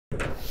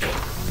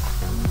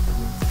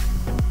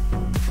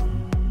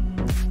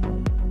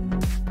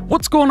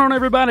What's going on,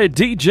 everybody?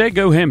 DJ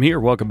GoHam here.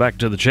 Welcome back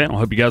to the channel.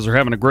 Hope you guys are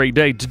having a great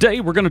day. Today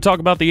we're going to talk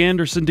about the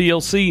Anderson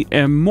DLC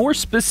and more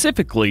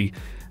specifically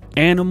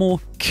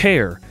animal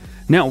care.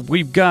 Now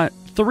we've got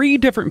 3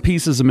 different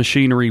pieces of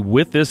machinery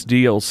with this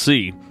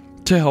DLC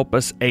to help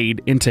us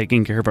aid in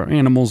taking care of our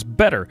animals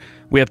better.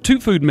 We have 2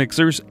 food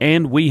mixers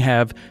and we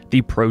have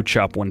the Pro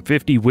Chop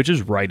 150, which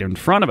is right in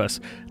front of us.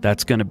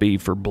 That's going to be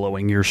for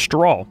blowing your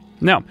straw.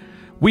 Now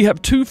we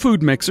have 2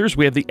 food mixers.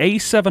 We have the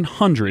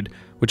A700,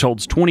 which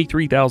holds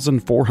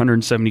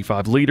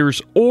 23,475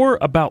 liters, or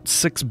about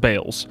 6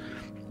 bales.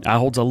 It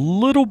holds a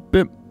little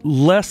bit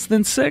less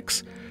than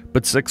 6,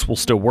 but 6 will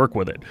still work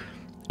with it.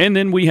 And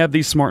then we have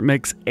the Smart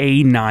Mix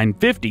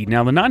A950.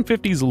 Now the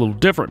 950 is a little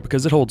different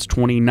because it holds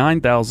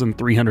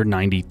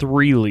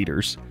 29,393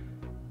 liters.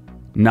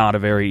 Not a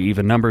very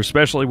even number,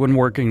 especially when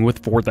working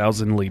with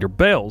 4,000 liter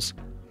bales.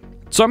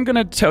 So I'm going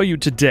to tell you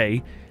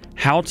today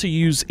how to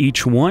use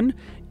each one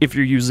if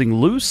you're using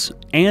loose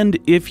and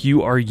if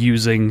you are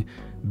using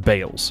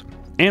bales.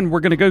 And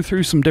we're going to go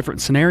through some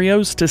different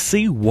scenarios to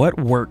see what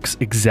works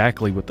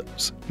exactly with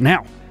those.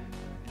 Now,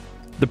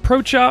 the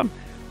Pro Chop,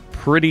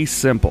 pretty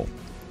simple.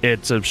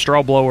 It's a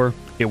straw blower.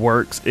 It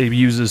works. It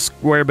uses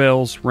square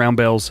bales, round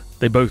bales.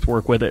 They both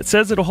work with it. It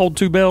says it'll hold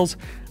 2 bales.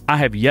 I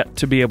have yet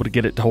to be able to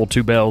get it to hold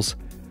 2 bales.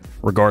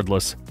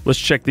 Regardless, let's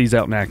check these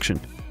out in action.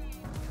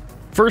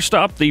 First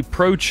up, the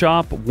Pro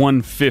Chop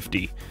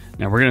 150.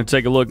 Now we're going to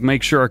take a look,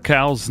 make sure our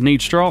cows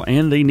need straw,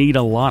 and they need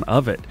a lot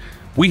of it.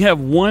 We have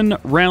 1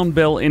 round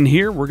bale in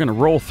here. We're going to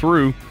roll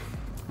through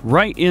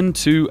right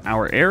into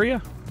our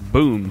area.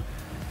 Boom.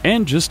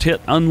 And just hit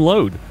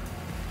unload.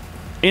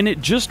 And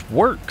it just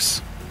works.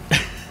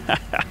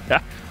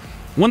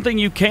 One thing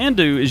you can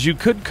do is you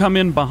could come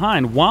in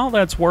behind while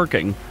that's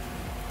working,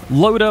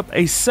 load up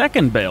a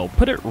second bale,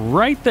 put it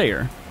right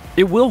there.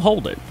 It will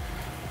hold it.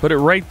 Put it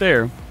right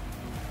there.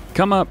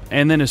 Come up,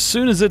 and then as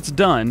soon as it's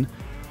done,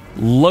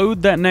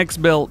 load that next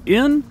bale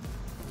in,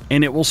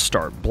 and it will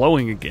start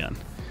blowing again,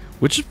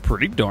 which is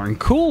pretty darn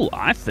cool,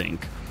 I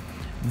think.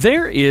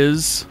 There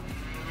is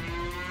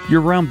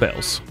your round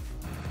bales.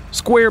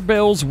 Square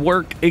bales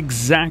work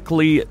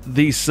exactly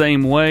the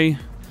same way.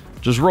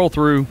 Just roll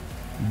through,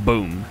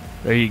 boom.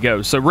 There you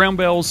go. So round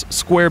bales,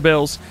 square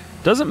bales,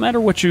 doesn't matter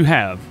what you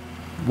have.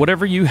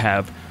 Whatever you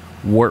have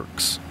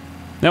works.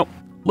 Now,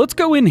 let's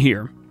go in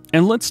here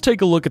and let's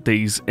take a look at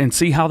these and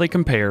see how they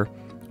compare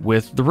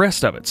with the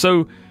rest of it.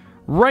 So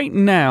right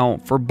now,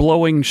 for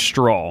blowing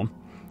straw,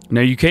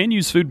 now you can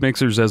use food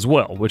mixers as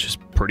well, which is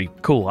pretty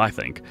cool, I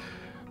think.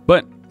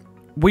 But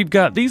we've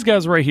got these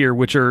guys right here,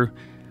 which are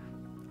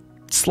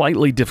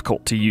slightly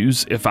difficult to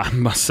use, if I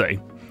must say.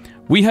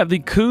 We have the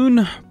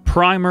Kuhn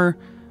Primer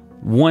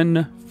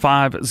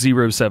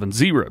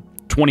 15070,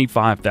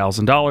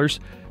 $25,000.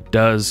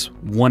 Does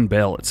 1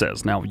 bale, it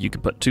says. Now you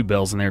could put 2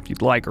 bales in there if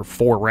you'd like, or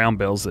 4 round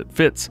bales. That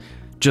fits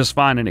just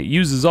fine, and it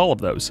uses all of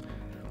those.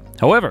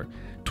 However,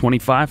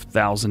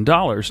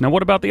 $25,000. Now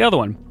what about the other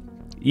one?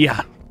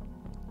 Yeah,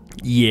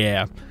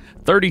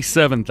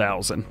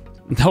 $37,000.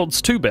 It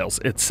holds 2 bales,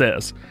 it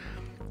says.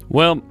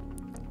 Well,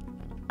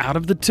 out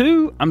of the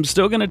 2, I'm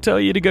still going to tell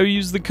you to go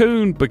use the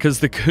Kuhn, because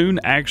the Kuhn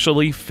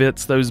actually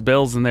fits those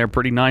bales in there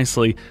pretty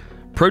nicely.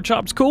 Pro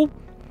Chop's cool.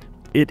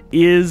 It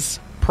is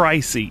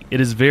pricey.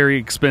 It is very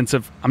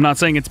expensive. I'm not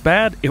saying it's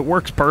bad. It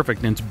works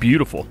perfect and it's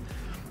beautiful.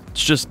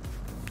 It's just,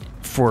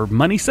 for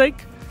money's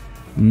sake,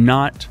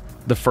 not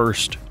the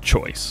first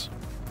choice.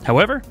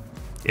 However,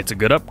 it's a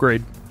good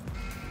upgrade.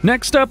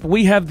 Next up,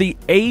 we have the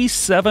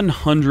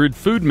A700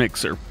 food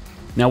mixer.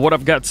 Now what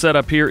I've got set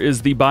up here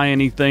is the Buy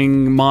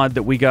Anything mod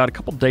that we got a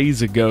couple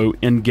days ago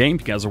in game.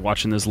 If you guys are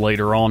watching this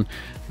later on,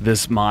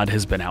 this mod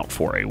has been out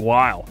for a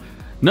while.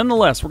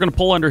 Nonetheless, we're going to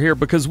pull under here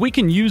because we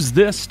can use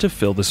this to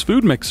fill this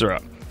food mixer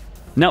up.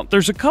 Now,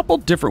 there's a couple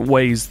different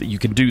ways that you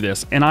can do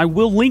this, and I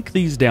will link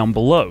these down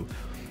below.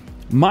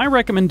 My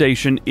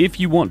recommendation, if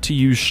you want to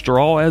use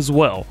straw as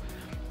well,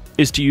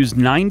 is to use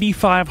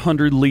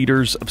 9,500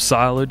 liters of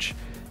silage,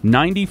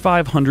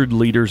 9,500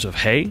 liters of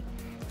hay,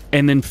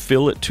 and then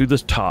fill it to the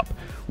top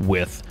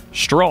with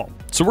straw.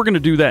 So we're going to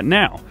do that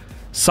now.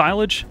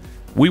 Silage,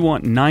 we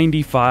want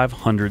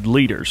 9,500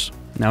 liters.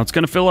 Now it's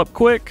going to fill up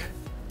quick.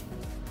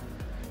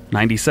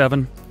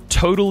 97,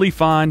 totally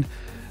fine.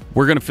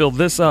 We're going to fill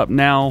this up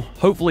now,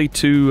 hopefully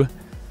to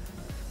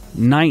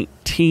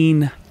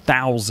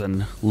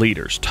 19,000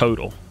 liters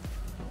total.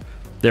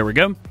 There we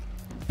go.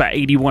 About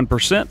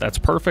 81%, that's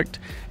perfect.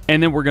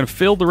 And then we're going to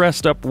fill the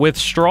rest up with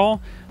straw.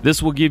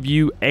 This will give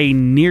you a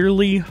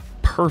nearly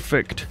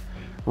perfect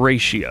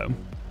ratio.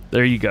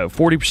 There you go.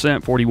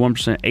 40%,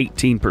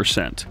 41%,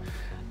 18%.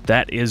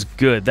 That is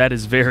good. That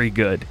is very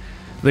good.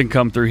 Then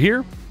come through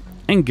here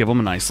and give them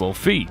a nice little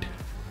feed.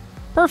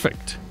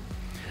 Perfect.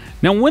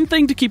 Now, one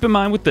thing to keep in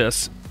mind with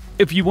this,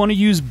 if you want to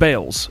use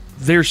bales,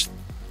 there's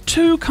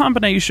 2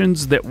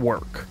 combinations that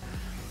work.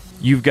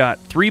 You've got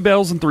 3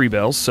 bales and 3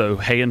 bales, so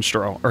hay and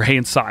straw, or hay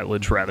and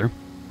silage rather.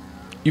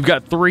 You've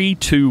got 3,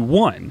 2,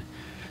 1.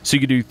 So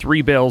you could do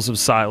 3 bales of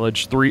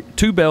silage,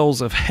 2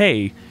 bales of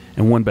hay,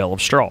 and 1 bale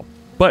of straw.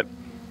 But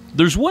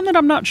There's one that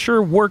I'm not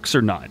sure works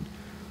or not.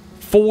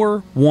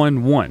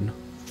 4-1-1.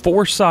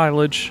 4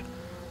 silage,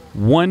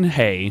 1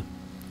 hay,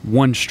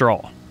 1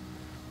 straw.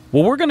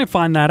 Well, we're going to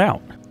find that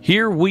out.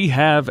 Here we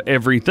have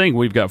everything.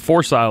 We've got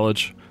 4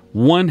 silage,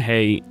 1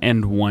 hay,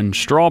 and 1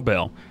 straw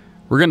bale.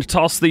 We're going to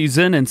toss these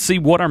in and see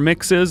what our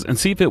mix is and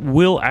see if it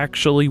will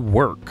actually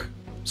work.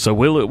 So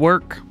will it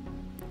work?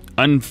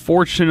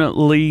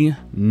 Unfortunately,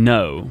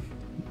 no.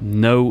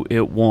 No,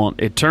 it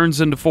won't. It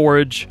turns into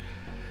forage,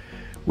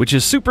 which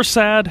is super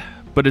sad,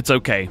 but it's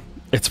okay.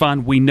 It's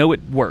fine. We know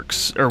it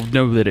works, or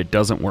know that it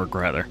doesn't work,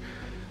 rather.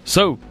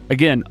 So,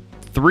 again,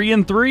 3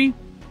 and 3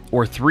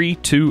 or 3,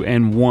 2,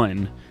 and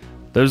 1.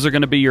 Those are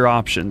going to be your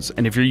options.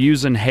 And if you're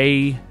using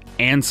hay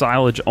and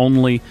silage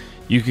only,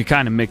 you could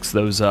kind of mix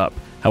those up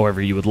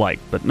however you would like.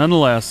 But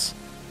nonetheless,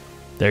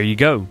 there you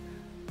go.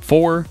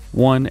 4,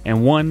 1,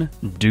 and 1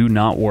 do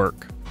not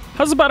work.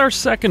 How's about our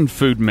second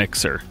food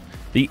mixer,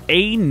 the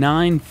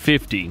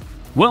A950?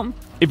 Well,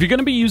 if you're going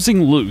to be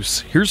using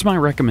loose, here's my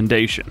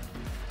recommendation.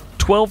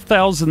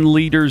 12,000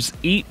 liters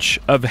each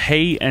of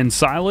hay and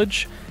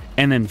silage,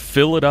 and then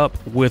fill it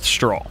up with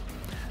straw.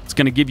 It's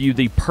going to give you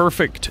the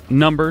perfect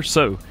number.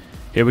 So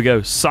here we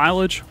go.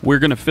 Silage, we're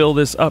going to fill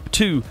this up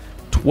to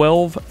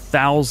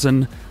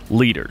 12,000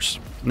 liters.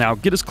 Now,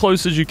 get as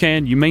close as you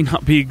can. You may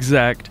not be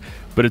exact,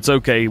 but it's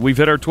okay. We've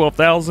hit our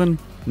 12,000.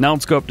 Now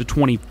let's go up to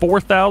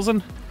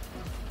 24,000.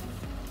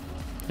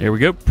 There we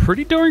go.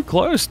 Pretty darn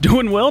close.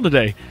 Doing well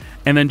today.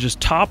 And then just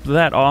top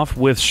that off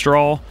with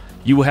straw.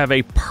 You will have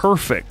a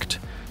perfect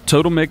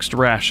total mixed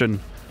ration.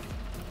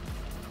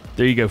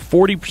 There you go.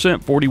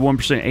 40%,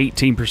 41%,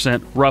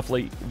 18%,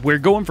 roughly. We're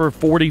going for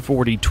 40,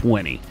 40,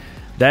 20.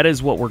 That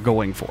is what we're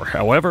going for.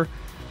 However,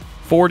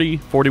 40,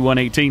 41,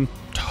 18,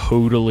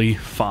 totally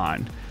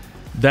fine.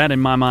 That, in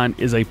my mind,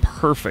 is a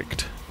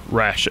perfect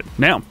ration.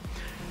 Now,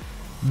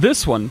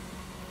 this one,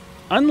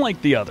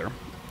 unlike the other,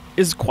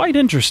 is quite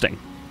interesting.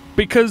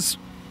 Because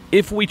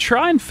if we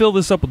try and fill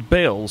this up with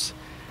bales,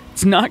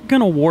 it's not going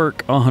to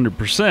work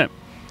 100%.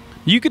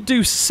 You could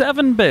do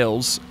 7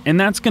 bales, and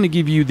that's going to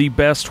give you the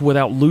best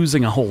without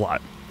losing a whole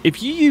lot.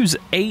 If you use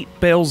 8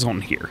 bales on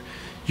here,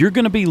 you're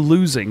going to be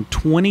losing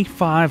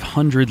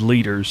 2,500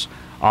 liters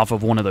off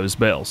of one of those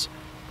bales.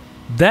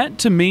 That,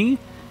 to me,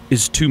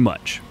 is too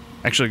much.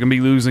 Actually, you're going to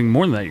be losing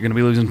more than that. You're going to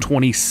be losing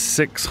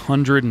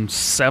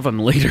 2,607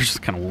 liters. It's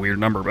kind of a weird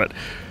number, but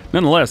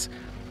nonetheless.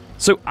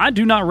 So I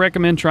do not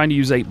recommend trying to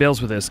use 8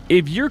 bales with this.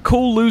 If you're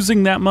cool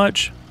losing that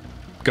much,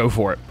 go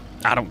for it.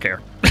 I don't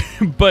care.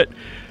 But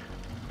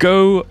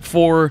go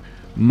for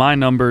my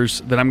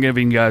numbers that I'm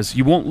giving you guys.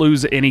 You won't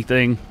lose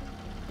anything.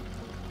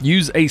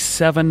 Use a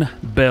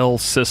 7-bale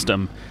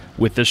system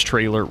with this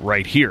trailer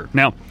right here.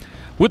 Now,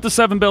 with the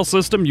 7-bale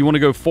system, you want to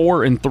go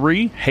 4 and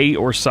 3, hay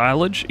or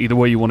silage. Either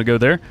way you want to go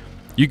there.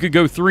 You could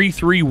go 3,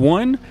 3,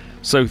 1.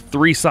 So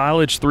 3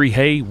 silage, 3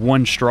 hay,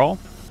 1 straw.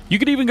 You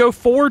could even go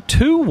 4,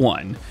 2,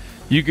 1.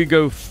 You could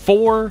go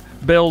 4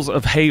 bales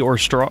of hay or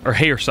straw, or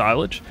hay or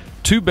silage,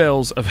 2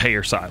 bales of hay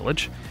or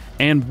silage,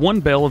 and 1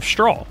 bale of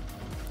straw.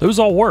 Those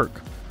all work.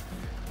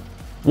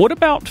 What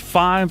about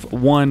 5,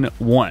 1,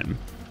 1?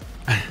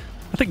 I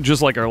think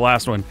just like our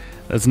last one,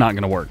 that's not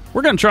going to work.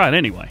 We're going to try it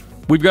anyway.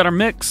 We've got our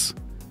mix.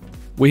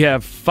 We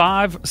have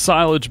 5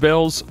 silage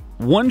bales,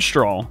 1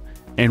 straw,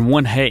 and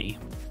 1 hay.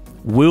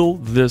 Will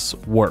this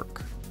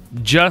work?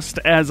 Just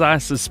as I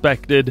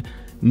suspected,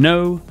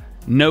 no,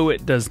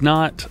 it does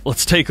not.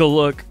 Let's take a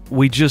look.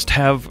 We just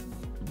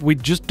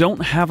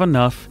don't have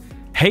enough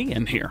hay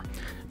in here.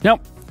 Now,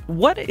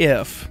 what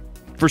if,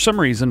 for some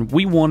reason,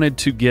 we wanted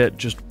to get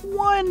just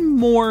 1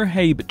 more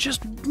hay, but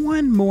just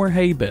 1 more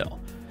hay bale?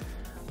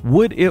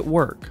 Would it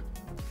work?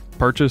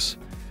 Purchase?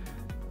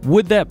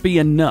 Would that be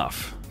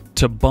enough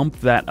to bump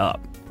that up?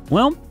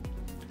 Well,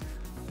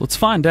 let's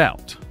find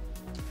out.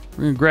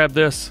 We're going to grab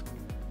this,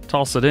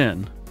 toss it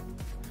in.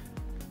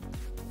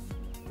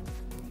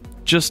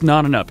 Just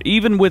not enough.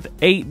 Even with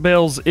 8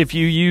 bales, if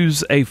you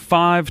use a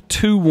 5,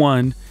 2,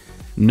 1,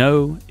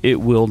 no, it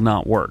will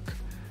not work.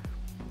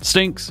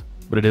 Stinks,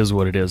 but it is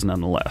what it is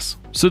nonetheless.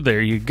 So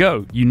there you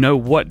go. You know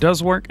what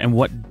does work and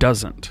what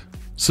doesn't.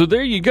 So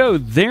there you go.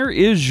 There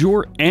is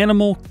your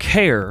animal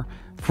care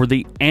for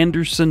the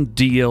Anderson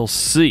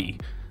DLC.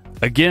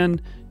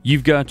 Again,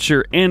 you've got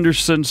your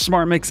Anderson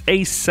Smart Mix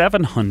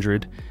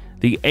A700,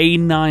 the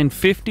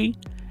A950,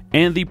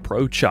 and the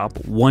Pro Chop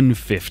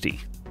 150.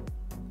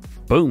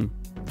 Boom.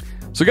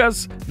 So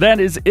guys, that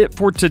is it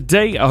for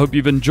today. I hope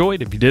you've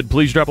enjoyed. If you did,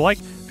 please drop a like.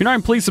 If you're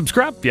not, please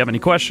subscribe. If you have any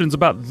questions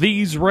about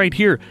these right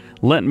here,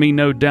 let me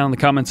know down in the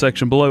comment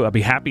section below. I'd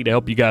be happy to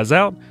help you guys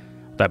out.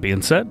 That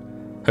being said,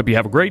 hope you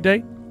have a great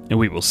day, and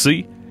we will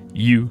see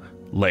you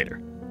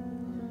later.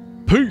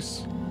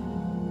 Peace.